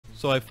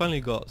So I finally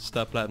got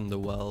Star Platinum the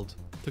World.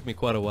 Took me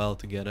quite a while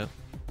to get it,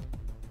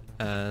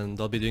 and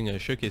I'll be doing a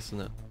showcase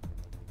in it.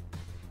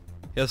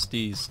 Here's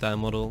the star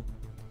model.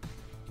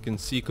 You can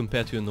see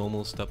compared to a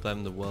normal Star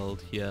Platinum the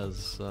World, he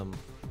has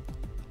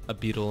a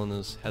beetle on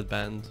his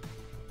headband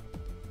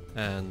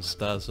and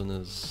stars on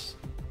his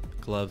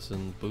gloves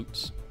and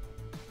boots.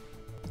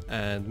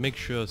 And make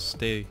sure to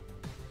stay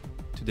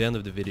to the end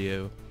of the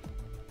video.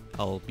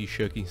 I'll be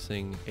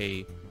showcasing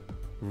a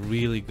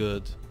really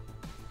good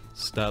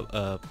Star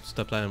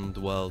Platinum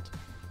the World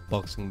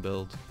boxing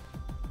build.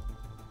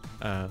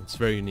 It's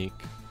very unique.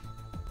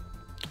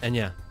 And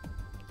yeah,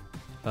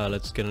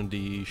 let's get into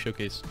the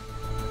showcase.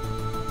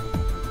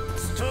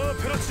 Star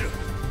Platinum,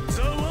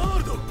 the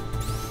world.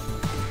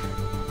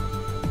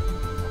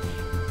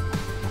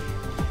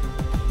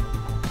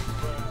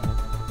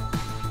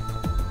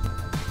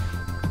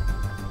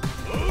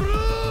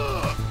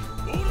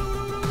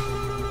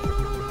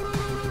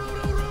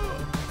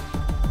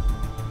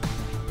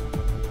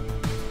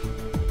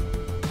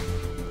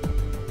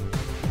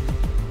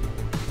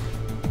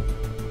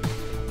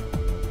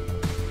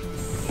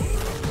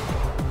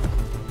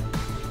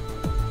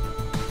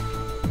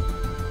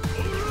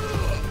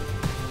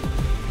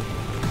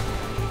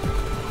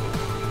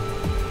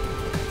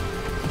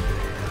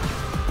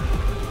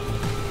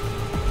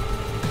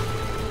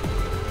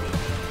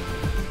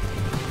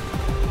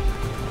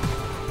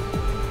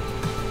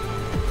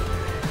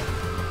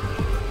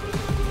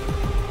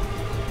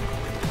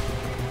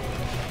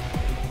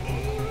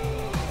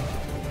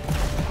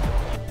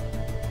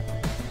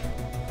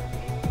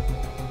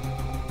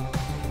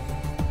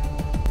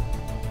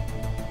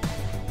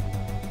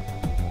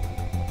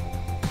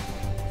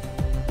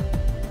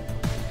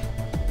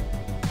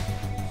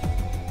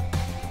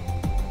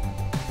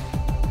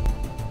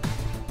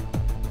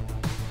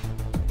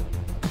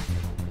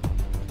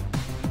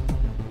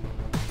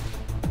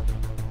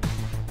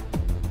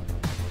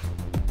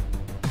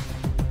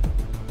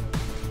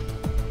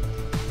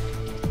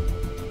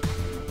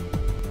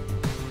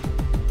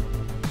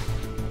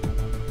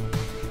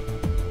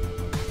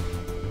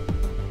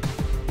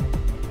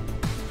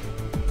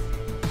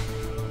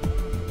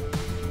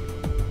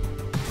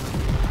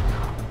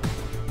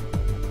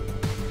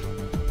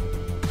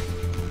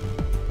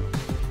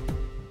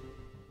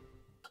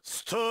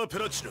 Star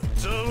Platinum,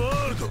 the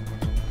world.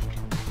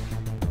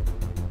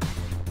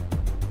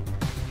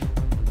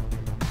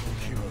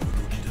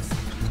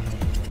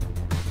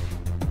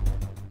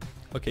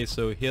 Okay,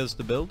 so here's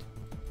the build.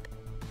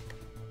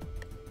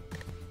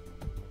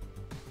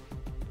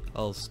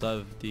 I'll start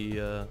with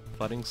the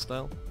fighting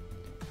style.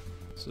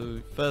 So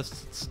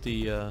first it's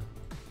the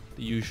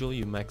usual,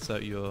 you max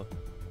out your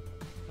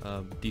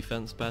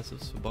defense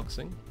passives for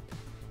boxing.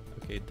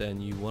 Okay,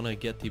 then you want to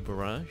get the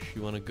barrage,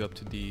 you want to go up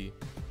to the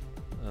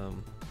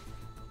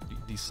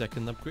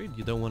second upgrade.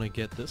 You don't want to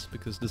get this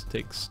because this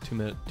takes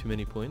too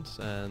many points,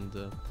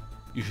 and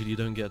usually you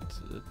don't get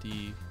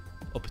the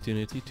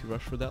opportunity to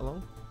rush for that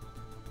long.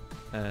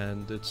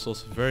 And it's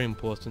also very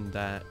important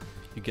that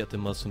you get the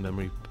muscle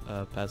memory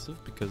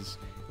passive, because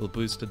it will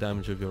boost the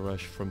damage of your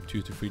rush from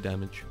 2 to 3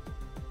 damage.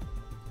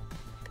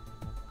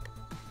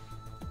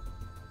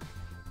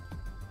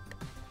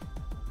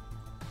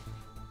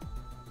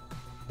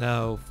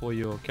 Now for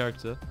your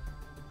character,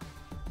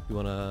 you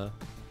want to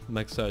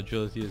max out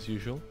agility as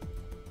usual,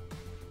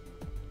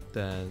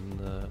 then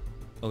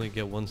only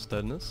get 1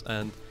 sturdiness,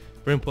 and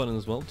very important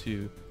as well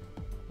to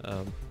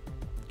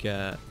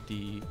get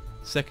the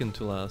second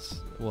to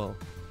last, well,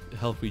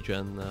 health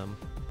regen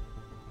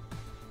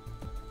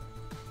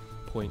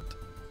point,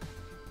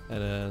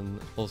 and then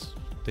also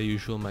the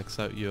usual max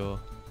out your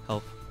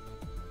health.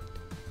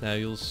 Now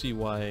you'll see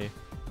why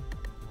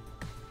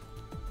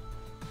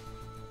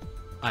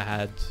I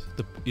had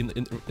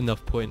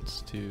enough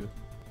points to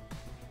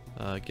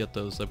get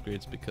those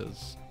upgrades,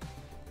 because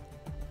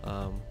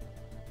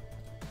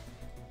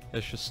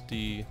it's just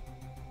the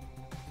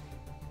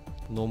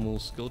normal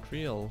skill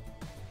tree. I'll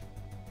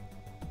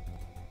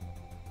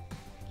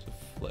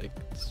like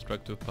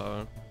destructive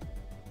power.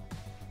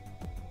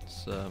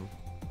 It's in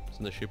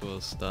the shape of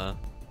a star,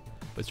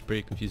 but it's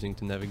pretty confusing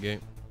to navigate.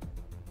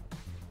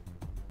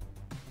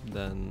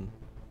 Then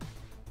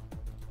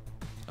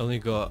I only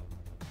got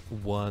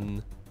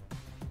 1,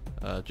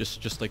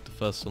 just like the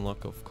first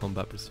unlock of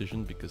combat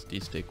precision, because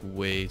these take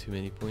way too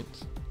many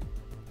points.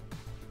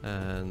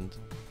 And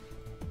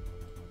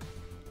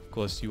of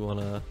course you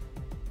wanna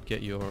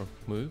get your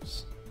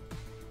moves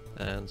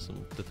and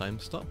the time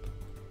stop.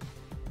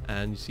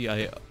 And you see,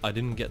 I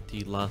didn't get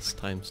the last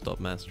time stop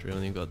mastery, I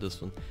only got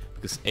this one,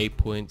 because 8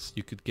 points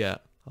you could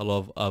get a lot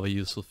of other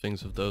useful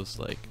things with those,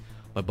 like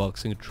my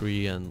boxing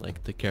tree and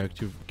like the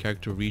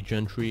character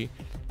regen tree,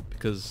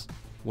 because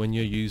when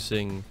you're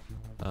using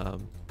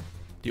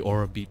the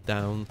aura beat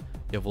down,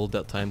 you have all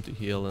that time to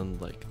heal, and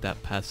like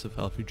that passive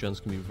health regen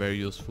can be very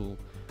useful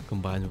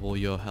combined with all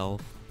your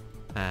health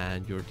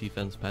and your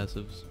defense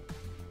passives.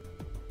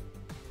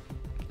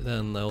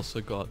 Then I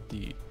also got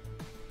the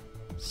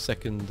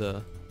second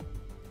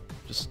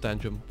just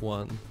stand jump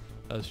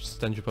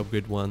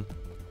upgrade 1,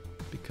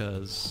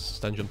 because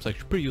stand jump's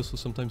actually pretty useful.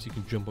 Sometimes you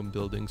can jump on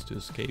buildings to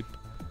escape,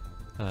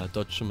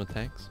 dodge some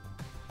attacks.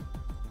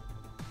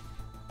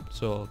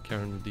 So I'll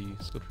carry on with the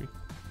skill tree.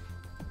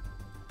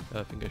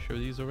 I think I showed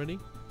these already.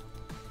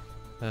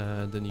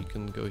 Then you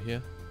can go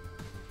here,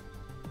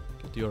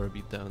 get the aura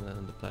beat down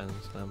and the platinum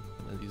slam,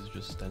 and these are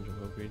just stand jump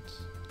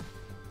upgrades.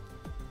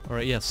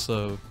 Alright, yes,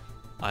 so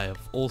I have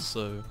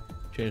also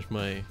changed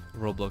my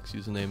Roblox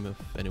username if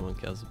anyone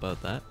cares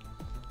about that.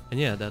 And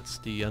yeah, that's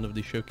the end of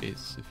the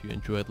showcase. If you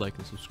enjoyed, like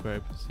and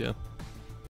subscribe. See ya.